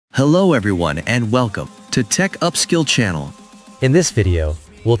Hello everyone and welcome to Tech Upskill channel. In this video,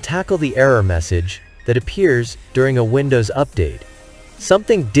 we'll tackle the error message that appears during a Windows update.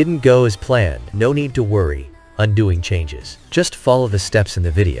 Something didn't go as planned. No need to worry undoing changes. Just follow the steps in the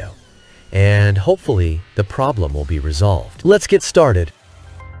video, and hopefully the problem will be resolved. Let's get started.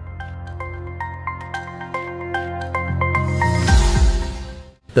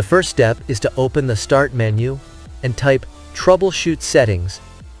 The first step is to open the Start menu and type Troubleshoot Settings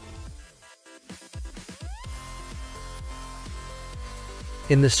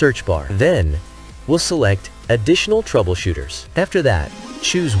in the search bar. Then, we'll select Additional Troubleshooters. After that,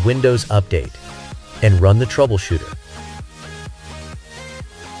 choose Windows Update and run the troubleshooter.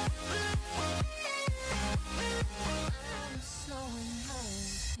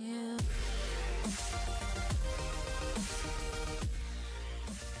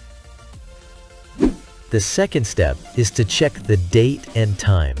 The second step is to check the date and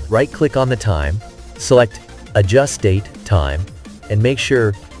time. Right-click on the time, select Adjust Date Time, and make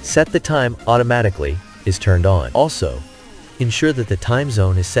sure Set the Time Automatically is turned on. Also, ensure that the time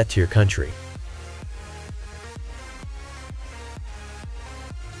zone is set to your country.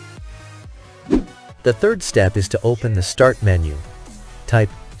 The third step is to open the Start menu, type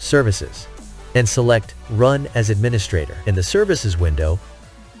Services, and select Run as Administrator. In the Services window,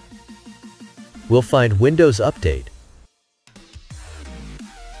 we'll find Windows Update.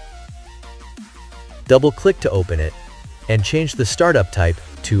 Double-click to open it, and change the startup type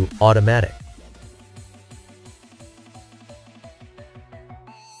to Automatic.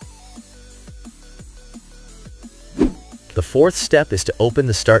 The fourth step is to open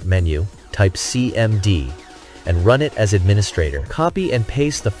the Start menu, type CMD, and run it as administrator. Copy and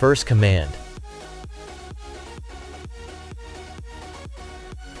paste the first command.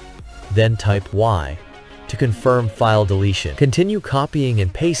 Then type Y to confirm file deletion. Continue copying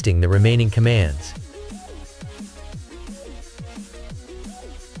and pasting the remaining commands.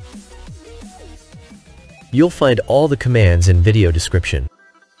 You'll find all the commands in video description.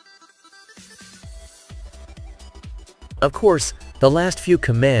 Of course, the last few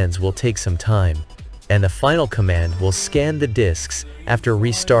commands will take some time, and the final command will scan the disks after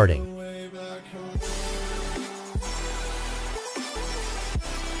restarting.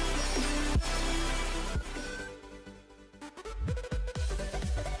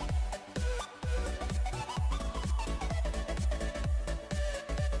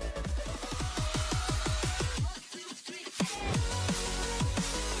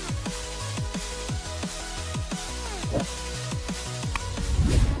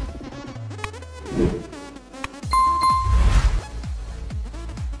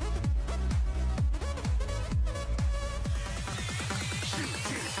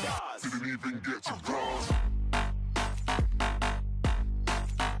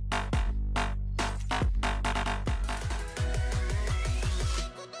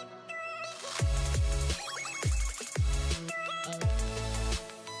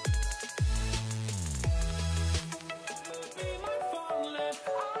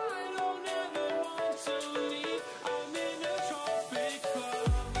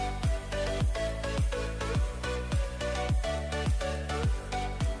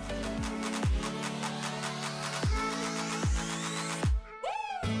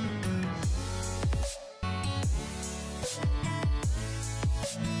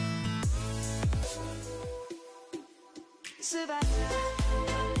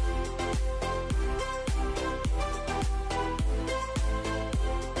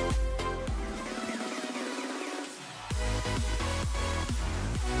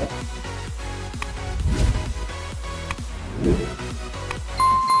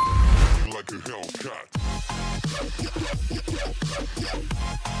 Like a Hellcat.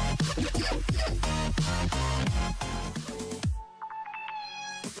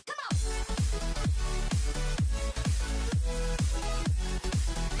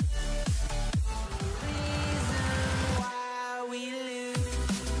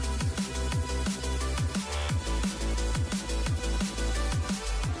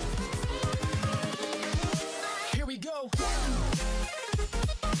 Here we go.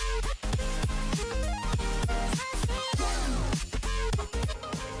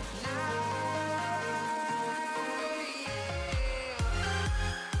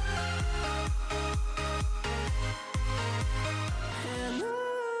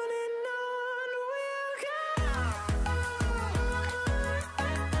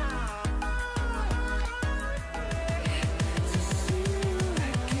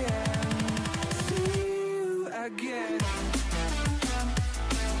 Again.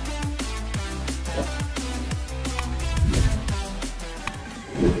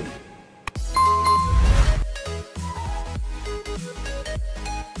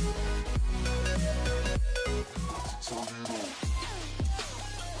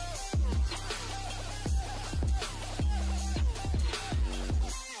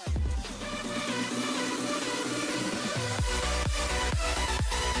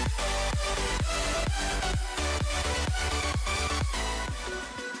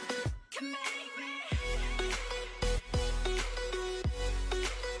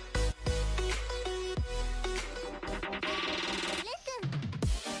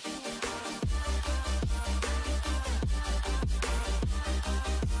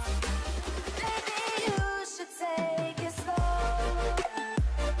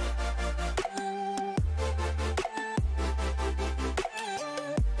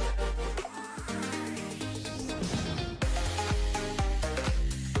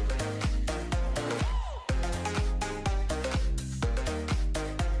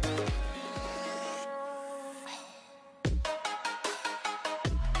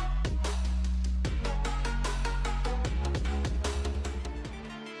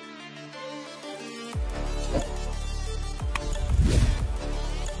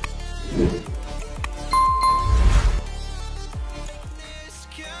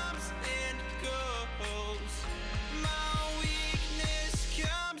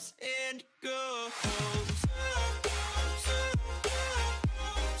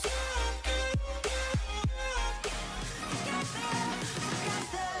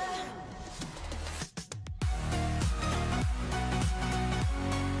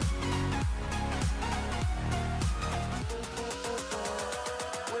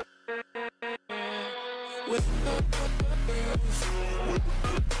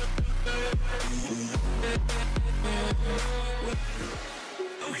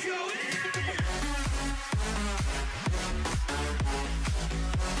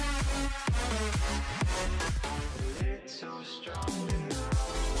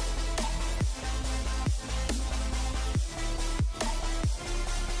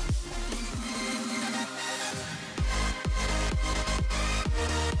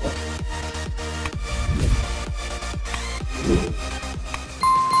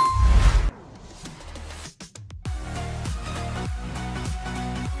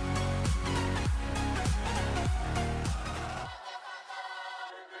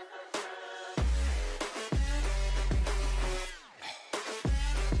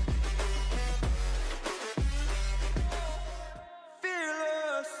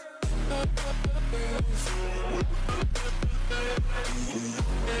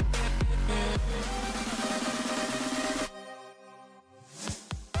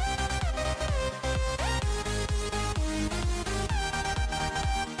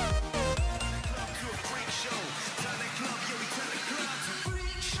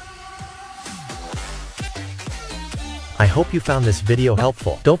 I hope you found this video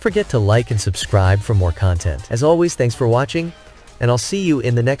helpful. Don't forget to like and subscribe for more content. As always, thanks for watching, and I'll see you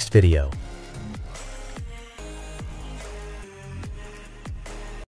in the next video.